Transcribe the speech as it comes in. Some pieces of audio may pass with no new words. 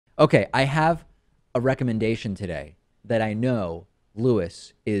Okay, I have a recommendation today that I know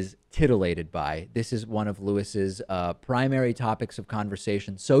Lewis is titillated by. This is one of Lewis's primary topics of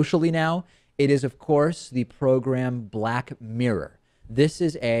conversation socially now. It is, of course, the program Black Mirror. This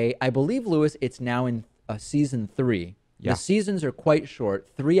is I believe, Lewis, it's now in season 3. Yeah. The seasons are quite short,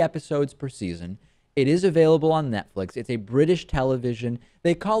 3 episodes per season. It is available on Netflix. It's a British television.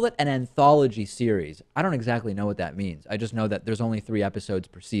 They call it an anthology series. I don't exactly know what that means. I just know that there's only 3 episodes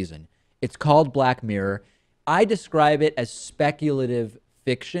per season. It's called Black Mirror. I describe it as speculative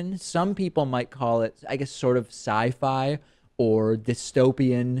fiction. Some people might call it, I guess, sort of sci-fi or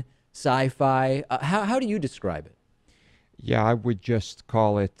dystopian sci-fi. How do you describe it? Yeah, I would just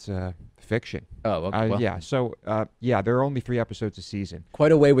call it fiction. Oh, okay. Well, Yeah. So, yeah, there are only 3 episodes a season.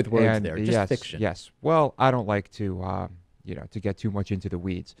 quite a way with words And there. Just yes, fiction. yes. Well, I don't like to get too much into the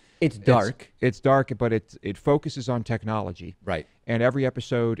weeds. It's dark. It's dark, but it focuses on technology. Right. And every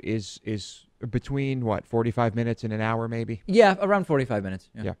episode is between, what, 45 minutes and an hour, maybe? Yeah, around 45 minutes.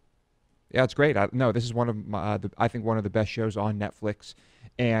 Yeah. Yeah, it's great. No, this is one of I think one of the best shows on Netflix,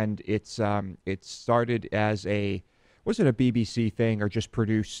 and it started as was it a BBC thing or just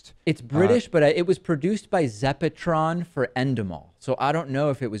produced? It's British, but it was produced by Zeppetron for Endemol. So I don't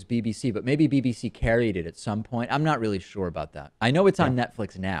know if it was BBC, but maybe BBC carried it at some point. I'm not really sure about that. I know it's on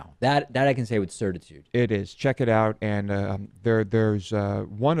Netflix now. That I can say with certitude. It is. Check it out. And there's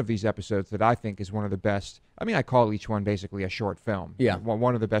one of these episodes that I think is one of the best. I mean, I call each one basically a short film. Yeah.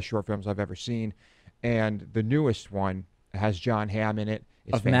 One of the best short films I've ever seen. And the newest one has John Hamm in it.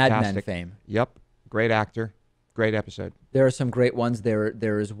 It's Of Mad Men fantastic. fame. Yep. Great actor. Great episode. There are some great ones.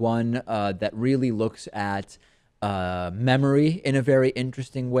 There is one that really looks at memory in a very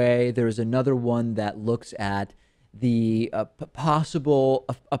interesting way. There is another one that looks at the possible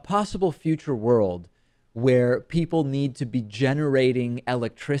future world where people need to be generating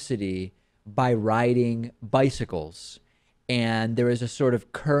electricity by riding bicycles. And there is a sort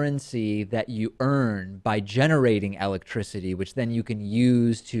of currency that you earn by generating electricity, which then you can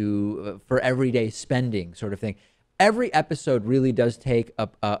use for everyday spending, sort of thing. Every episode really does take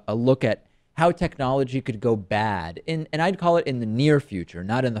a look at how technology could go bad, and I'd call it in the near future,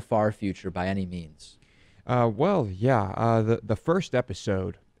 not in the far future by any means. Well, yeah. The first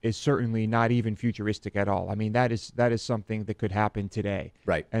episode is certainly not even futuristic at all. I mean, that is something that could happen today.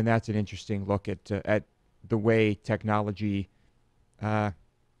 Right. And that's an interesting look at the way technology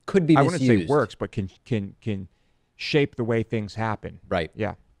Could be I wouldn't say misused. works, but can shape the way things happen. Right.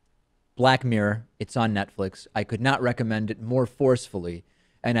 Yeah. Black Mirror, it's on Netflix. I could not recommend it more forcefully.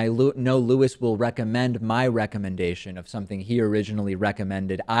 And I know Lewis will recommend my recommendation of something he originally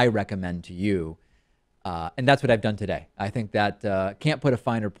recommended, I recommend to you. And that's what I've done today. I think that can't put a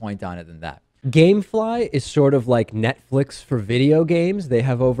finer point on it than that. Gamefly is sort of like Netflix for video games. They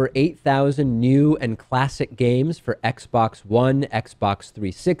have over 8,000 new and classic games for Xbox One, Xbox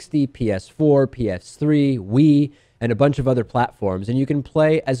 360, PS4, PS3, Wii, and a bunch of other platforms. And you can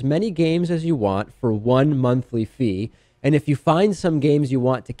play as many games as you want for one monthly fee. And if you find some games you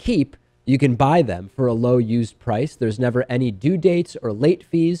want to keep, you can buy them for a low used price. There's never any due dates or late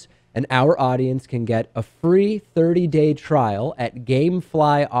fees. And our audience can get a free 30-day trial at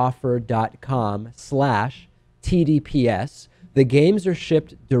gameflyoffer.com/TDPS. The games are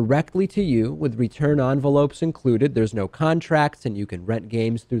shipped directly to you with return envelopes included. There's no contracts, and you can rent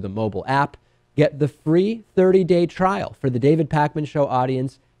games through the mobile app. Get the free 30-day trial for the David Pakman Show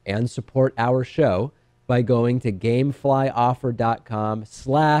audience and support our show by going to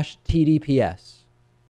gameflyoffer.com/TDPS.